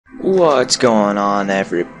What's going on,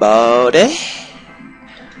 everybody?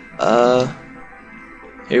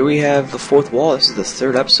 Here we have the fourth wall. This is the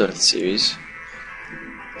third episode of the series,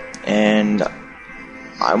 and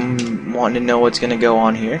I'm wanting to know what's gonna go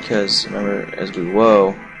on here, because remember,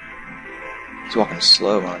 whoa, he's walking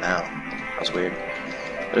slow on now. That was weird.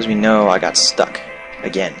 But as we know, I got stuck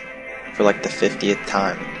again for like the 50th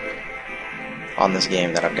time on this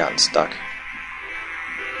game that I've gotten stuck.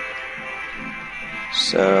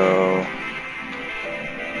 So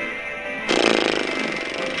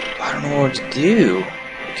I don't know what to do,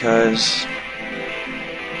 because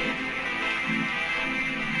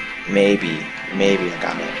maybe I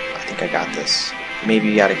got it. I think I got this. Maybe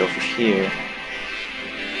you gotta go for here.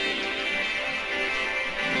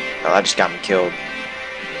 Oh, that just got me killed.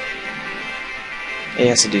 It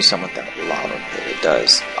has to do something with that lava pit. It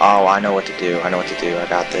does. Oh, I know what to do. I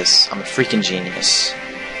got this. I'm a freaking genius.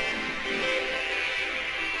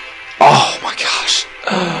 Oh my gosh.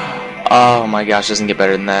 Oh my gosh, doesn't get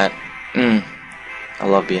better than that. I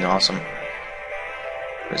love being awesome.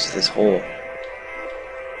 What is this hole?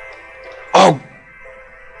 Oh!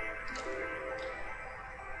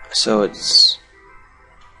 So it's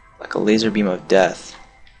like a laser beam of death.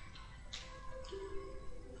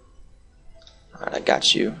 Alright, I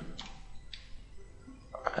got you.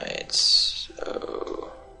 Alright,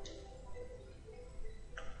 so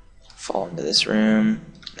fall into this room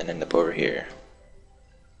and end up over here.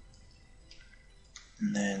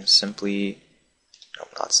 And then simply, no,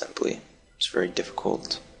 not simply, it's a very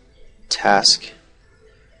difficult task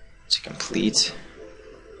to complete.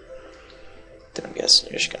 Then I'm guessing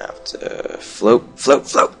you're just gonna have to float.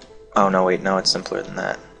 Oh no, wait, no, it's simpler than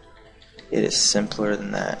that. It is simpler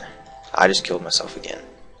than that. I just killed myself again.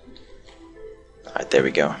 Alright, there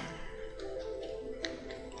we go.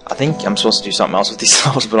 I think I'm supposed to do something else with these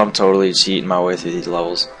levels, but I'm totally cheating my way through these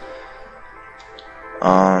levels.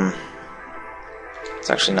 It's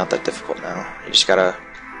actually not that difficult now. You just gotta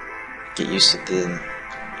get used to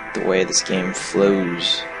the way this game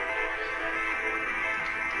flows.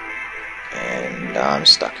 And I'm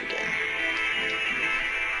stuck again.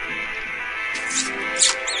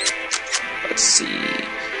 Let's see.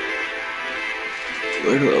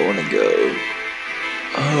 Where do I want to go?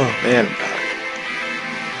 Oh man,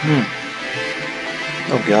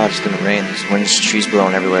 oh god, it's gonna rain. There's winds, trees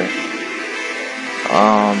blowing everywhere.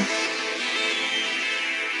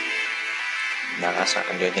 No, that's not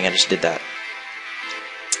gonna do anything. I just did that.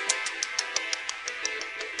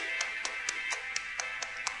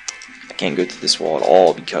 I can't go through this wall at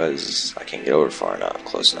all because I can't get over far enough,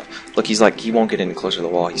 close enough. Look, he's like, he won't get any closer to the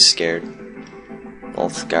wall. He's scared. Little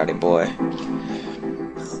scaredy boy.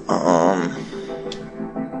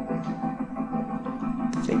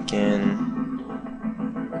 Thinking.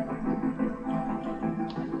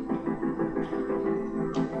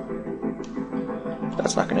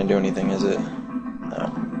 That's not gonna do anything, is it? No.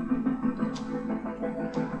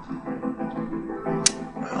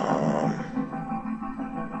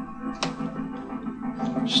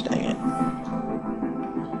 Just dang it.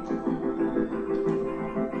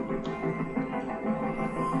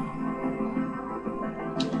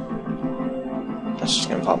 That's just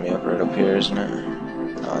gonna pop me up right up here, isn't it?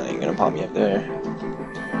 No, it ain't gonna pop me up there.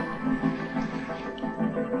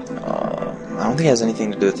 I don't think it has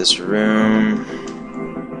anything to do with this room.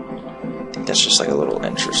 I think that's just like a little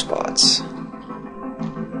entry spots.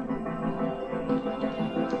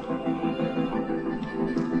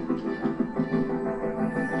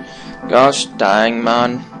 Gosh dang,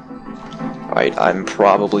 man. Right, I'm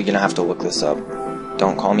probably gonna have to look this up.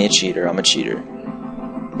 Don't call me a cheater, I'm a cheater.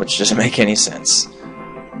 Which doesn't make any sense.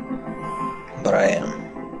 But I am.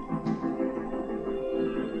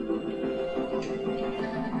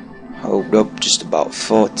 Hold up just about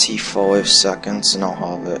 45 seconds and I'll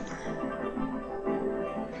have it.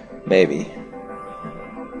 Maybe.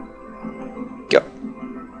 Go.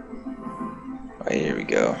 Right, here we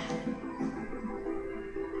go.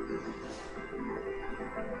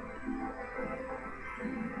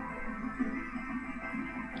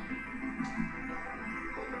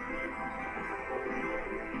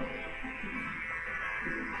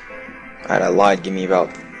 Alright, I lied. Give me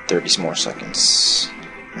about 30 more seconds.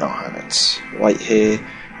 No, I haven't. White here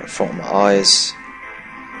in front of my eyes.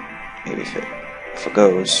 Maybe if it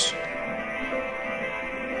goes.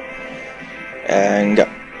 And go.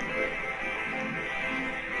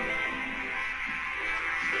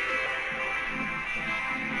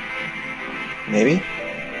 Maybe?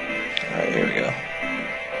 Alright, here we go.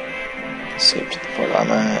 Escape to the part I'm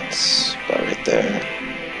at. About right there.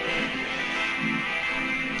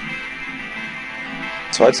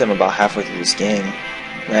 So I'd say I'm about halfway through this game.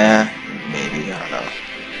 Nah,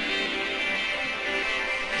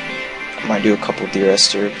 I do a couple Dear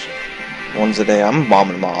Esther ones a day. I'm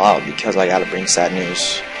bombing them all out because I gotta bring sad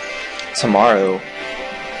news. Tomorrow,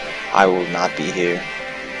 I will not be here.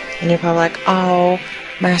 And you're probably like, oh,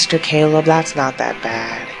 Master Caleb, that's not that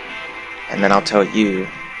bad. And then I'll tell you,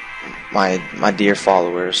 my dear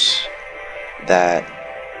followers, that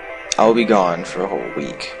I'll be gone for a whole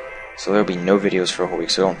week. So there'll be no videos for a whole week,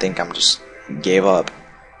 so don't think I'm just gave up.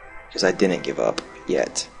 Because I didn't give up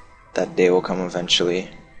yet. That day will come eventually.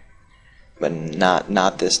 But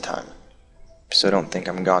not this time. So don't think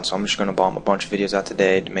I'm gone. So I'm just going to bomb a bunch of videos out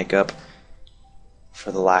today to make up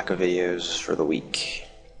for the lack of videos for the week.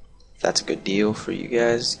 If that's a good deal for you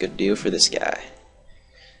guys, good deal for this guy.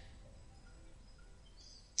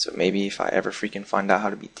 So maybe if I ever freaking find out how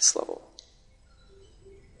to beat this level.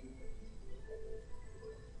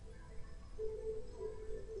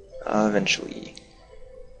 Eventually.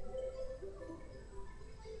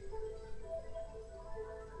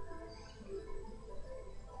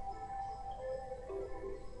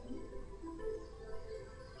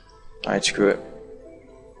 Alright, screw it.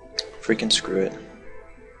 Freaking screw it.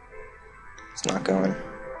 It's not going.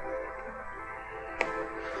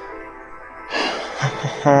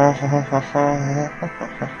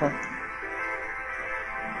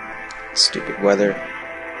 Stupid weather.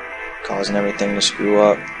 Causing everything to screw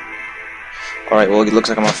up. Alright, well, it looks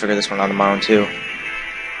like I'm gonna figure this one out on my own too.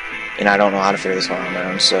 And I don't know how to figure this one out on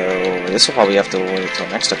my own, so this will probably have to wait until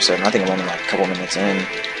next episode. And I think I'm only like a couple minutes in.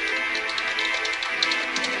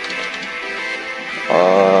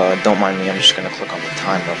 Don't mind me, I'm just gonna click on the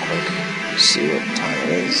time real quick. See what time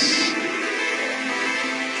it is.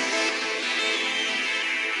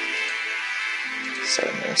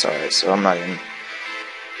 .7 alright, so I'm not in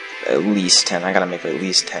at least 10. I gotta make at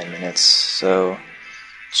least 10 minutes. So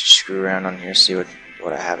just screw around on here, see what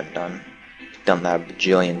I haven't done. Done that a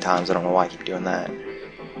bajillion times, I don't know why I keep doing that.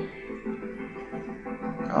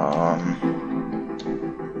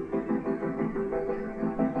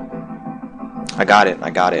 I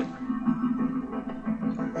got it.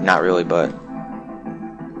 Not really, but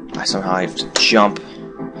I somehow have to jump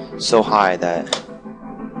so high that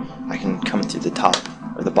I can come through the top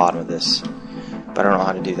or the bottom of this. But I don't know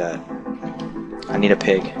how to do that. I need a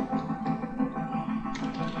pig.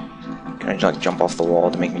 Can I like jump off the wall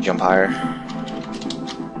to make me jump higher?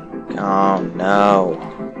 Oh no.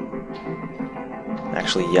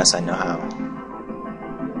 Actually, yes, I know how.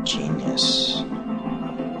 Genius.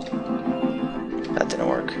 That didn't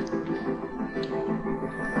work.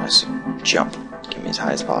 Let's jump. Get me as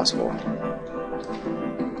high as possible.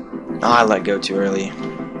 Oh, I let go too early.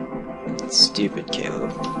 Stupid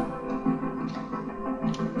Caleb.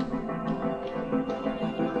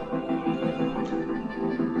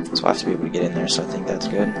 So I have to be able to get in there, so I think that's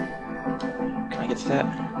good. Can I get to that?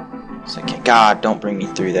 Second. God, don't bring me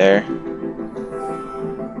through there.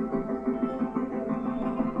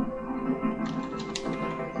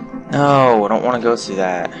 No, I don't want to go through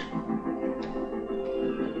that.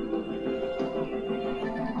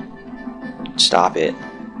 Stop it.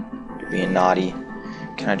 You're being naughty.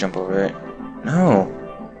 Can I jump over it? No.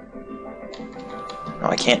 No,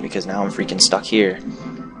 I can't because now I'm freaking stuck here.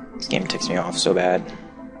 This game ticks me off so bad.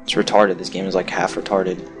 It's retarded. This game is like half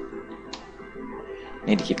retarded. I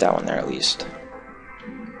need to keep that one there at least.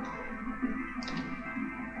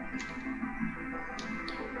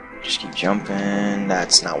 Just keep jumping.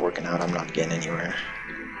 That's not working out. I'm not getting anywhere.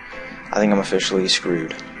 I think I'm officially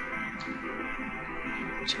screwed.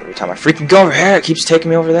 So every time I freaking go over here, it keeps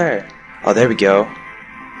taking me over there. Oh, there we go.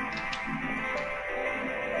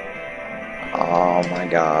 Oh my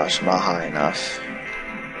gosh, I'm not high enough.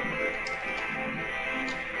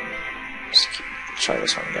 Try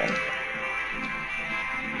this one again.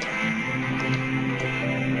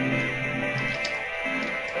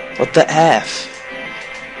 What the F?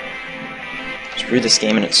 Screw this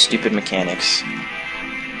game and its stupid mechanics.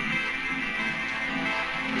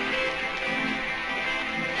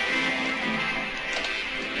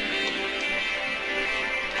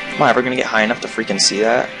 Am I ever gonna get high enough to freaking see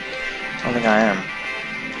that? I don't think I am.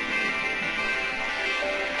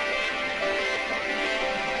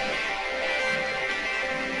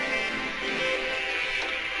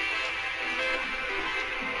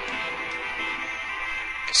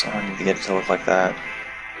 Guess I don't need to get it to look like that.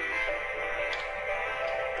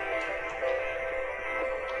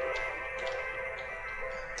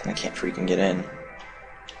 I can't freaking get in.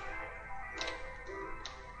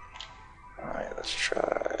 Alright, let's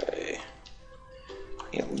try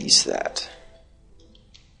at least that.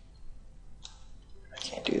 I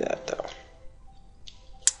can't do that though.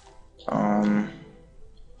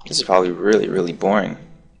 This is probably really, really boring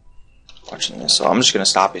watching this, so I'm just gonna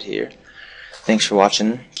stop it here. Thanks for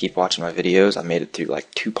watching. Keep watching my videos. I made it through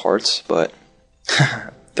like 2 parts, but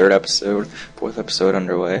third episode, 4th episode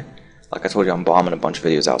underway. Like I told you, I'm bombing a bunch of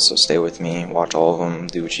videos out, so stay with me. Watch all of them.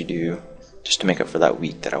 Do what you do, just to make up for that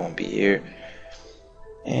week that I won't be here.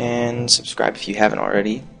 And subscribe if you haven't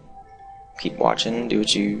already. Keep watching. Do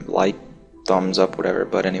what you like. Thumbs up, whatever.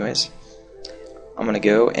 But anyways, I'm gonna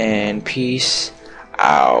go, and peace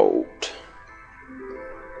out.